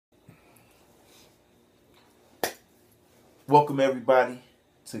Welcome everybody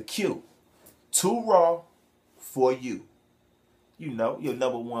to Q. Too Raw for You. You know, your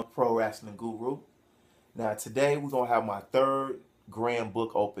number one pro wrestling guru. Now today we're gonna have my third grand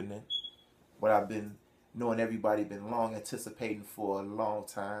book opening. What I've been knowing everybody been long anticipating for a long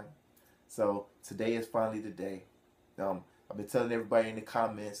time. So today is finally the day. I've been telling everybody in the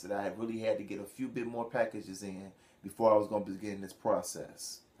comments that I really had to get a few bit more packages in before I was gonna begin this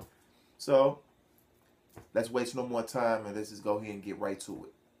process. So let's waste no more time and let's just go ahead and get right to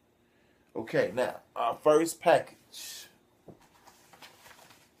it. Okay, now our first package.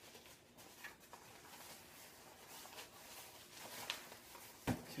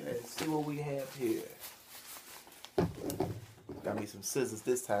 Okay, let's see what we have here. Got me some scissors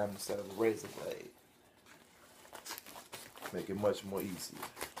this time instead of a razor blade. Make it much more easier.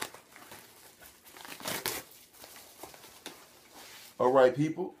 All right,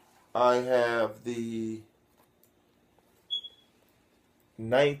 people. I have the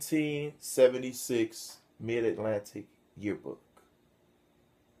 1976 Mid-Atlantic Yearbook.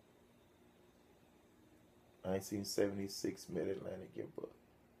 1976 Mid-Atlantic Yearbook.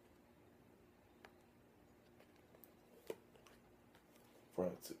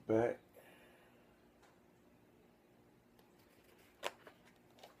 Front to back.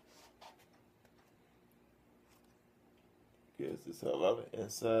 Gives this a lot of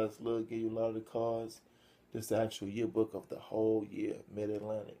insides look, give you a lot of the cards. This is the actual yearbook of the whole year,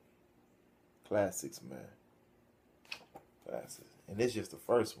 Mid-Atlantic. Classics, man. Classics. And this is just the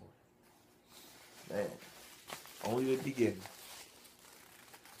first one. Man. Only the beginning.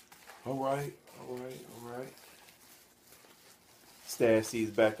 Alright. Stash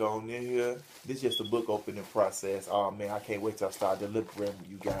these back on in here. This is just a book opening process. Oh man, I can't wait till I start deliberating with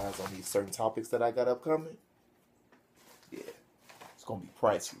you guys on these certain topics that I got upcoming. Yeah. It's gonna be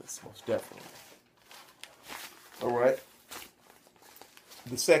priceless, most definitely. Alright.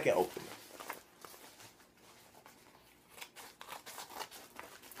 The second opening.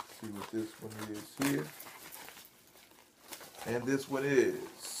 See what this one is here. And this one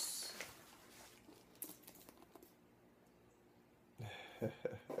is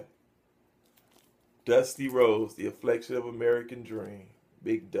Dusty Rose, The Affliction of American Dream.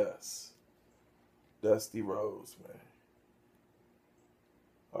 Big Dust. Dusty Rose, man.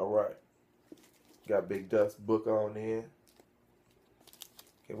 Alright. Got Big Dust book on in.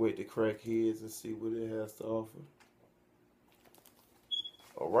 Can't wait to crack heads and see what it has to offer.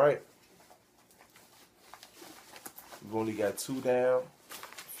 Alright. We've only got 2 down. A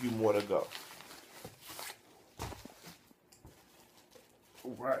few more to go.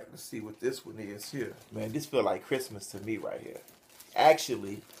 Alright, let's see what this one is here. Man, this feels like Christmas to me right here.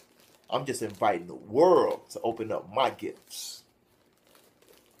 Actually, I'm just inviting the world to open up my gifts.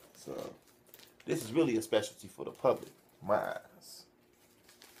 So, this is really a specialty for the public. My eyes.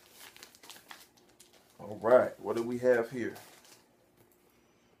 Alright, what do we have here?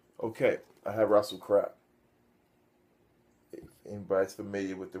 Okay, I have Russell Crap. If anybody's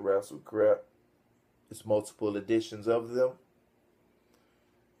familiar with the Russell Crap, it's multiple editions of them.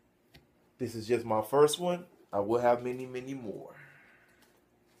 This is just my first one. I will have many, many more.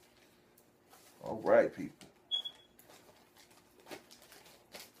 Alright, people.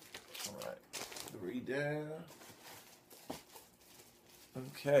 Alright, 3 down.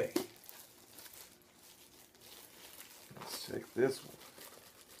 Okay. Let's check this one.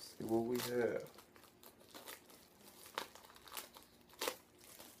 See what we have.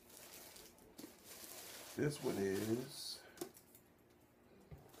 This one is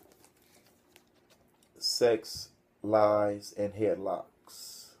Sex, Lies, and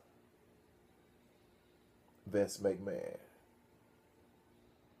Headlocks. Vince McMahon.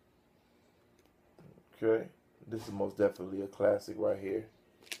 Okay. This is most definitely a classic right here.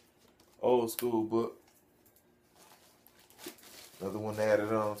 Old school book. Another one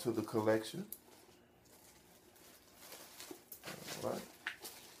added on to the collection. Alright.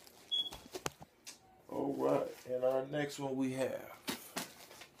 Alright. And our next one we have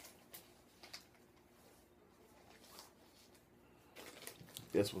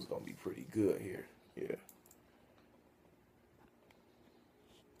this one's gonna be pretty good here. Yeah.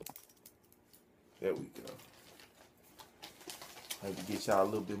 There we go. I have to get y'all a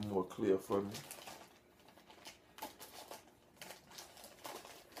little bit more clear for me.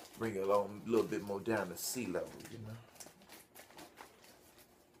 Bring it on a little bit more down to sea level, you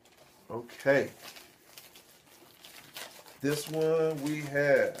know. Okay. This one we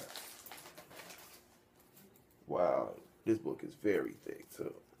have. Wow, this book is very thick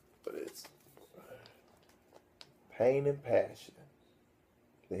too, but it's Pain and Passion.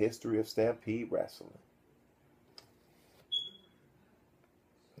 The History of Stampede Wrestling.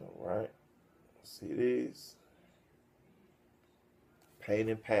 All right. See these? Pain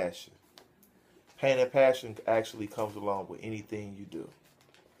and passion. Pain and passion actually comes along with anything you do.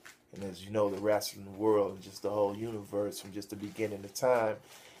 And as you know, the rest of the world and just the whole universe from just the beginning of time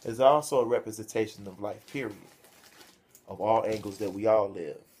is also a representation of life, period. Of all angles that we all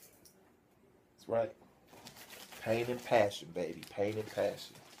live. That's right. Pain and passion, baby. Pain and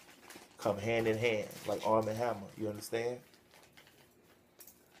passion. Come hand in hand, like arm and hammer. You understand?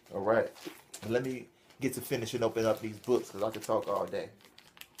 All right. Let me get to finish and open up these books because I can talk all day.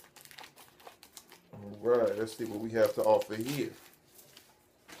 All right. Let's see what we have to offer here.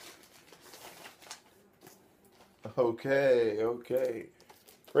 Okay.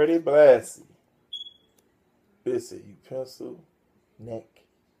 Freddie Blassie. Listen, you pencil neck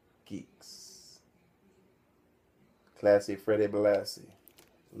geeks. Classic Freddie Blassie.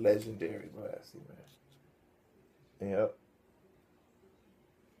 Legendary Blassie, man. Yep.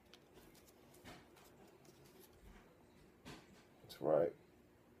 That's right.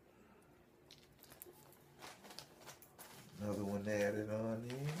 Another one added on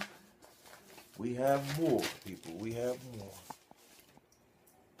in. We have more, people. We have more.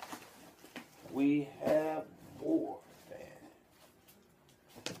 We have more,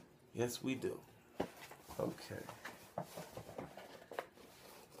 man. Yes, we do. Okay.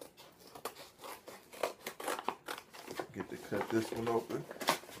 Get to cut this one open.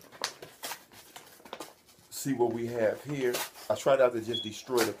 See what we have here. I try not to just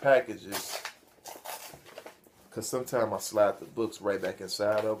destroy the packages because sometimes I slide the books right back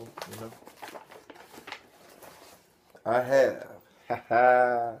inside of them, you know. I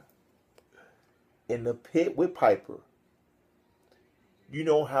have In the Pit with Piper. You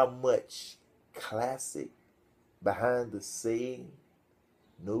know how much classic behind the scene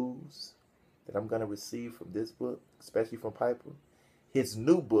news that I'm going to receive from this book, especially from Piper. His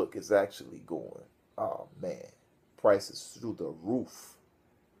new book is actually going, oh man, prices through the roof.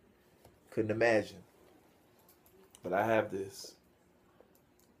 Couldn't imagine. But I have this.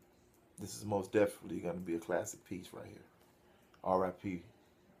 This is most definitely going to be a classic piece right here. R.I.P.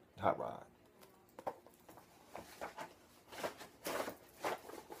 Hot Rod.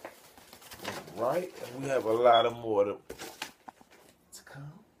 Right, and we have a lot of more to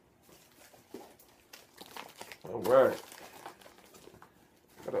come. All right.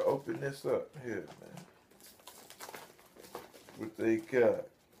 Gotta open this up here, man. What they got?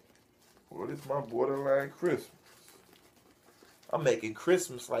 Well, this is my borderline Christmas. I'm making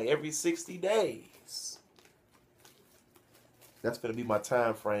Christmas like every 60 days. That's gonna be my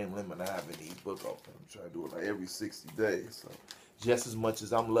time frame limit I have in these book open. I'm trying to do it like every 60 days. So just as much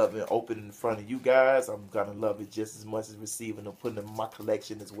as I'm loving opening in front of you guys, I'm gonna love it just as much as receiving and putting them in my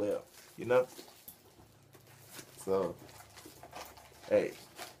collection as well. You know? So, hey.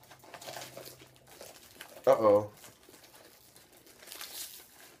 Uh-oh.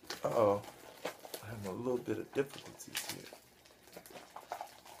 Uh-oh. I'm having a little bit of difficulties here.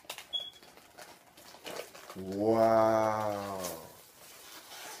 Wow.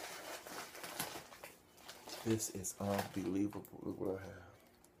 This is unbelievable. Look what I have.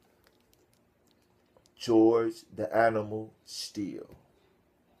 George the Animal Steele.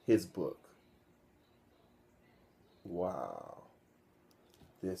 His book. Wow.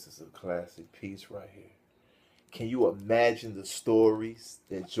 This is a classic piece right here. Can you imagine the stories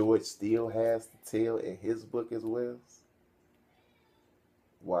that George Steele has to tell in his book as well?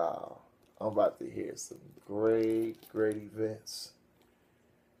 Wow. I'm about to hear some great events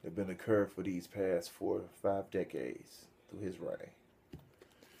that have been occurring for these past 4 or 5 decades through his writing.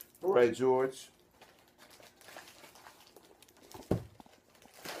 All right, George.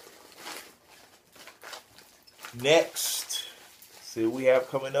 Next. See what we have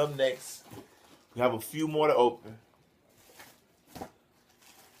coming up next. We have a few more to open.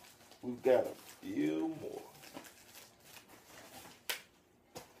 We've got a few more.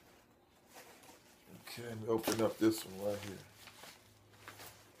 Okay, let me open up this one right here.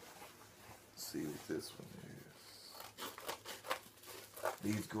 Let's see what this one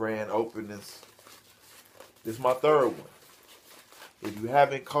is. These grand openings. This is my third one. If you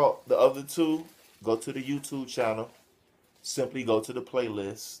haven't caught the other two, go to the YouTube channel. Simply go to the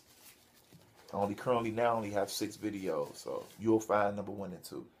playlist. I currently have 6 videos, so you'll find number 1 and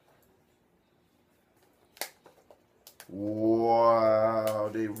 2. Wow,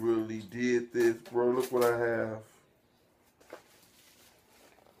 they really did this, bro. Look what I have.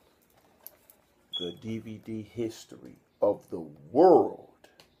 The DVD history of the World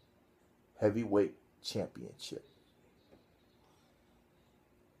Heavyweight Championship.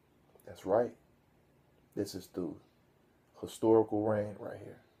 That's right. This is the historical reign right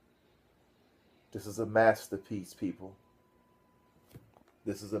here. This is a masterpiece, people.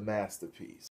 This is a masterpiece.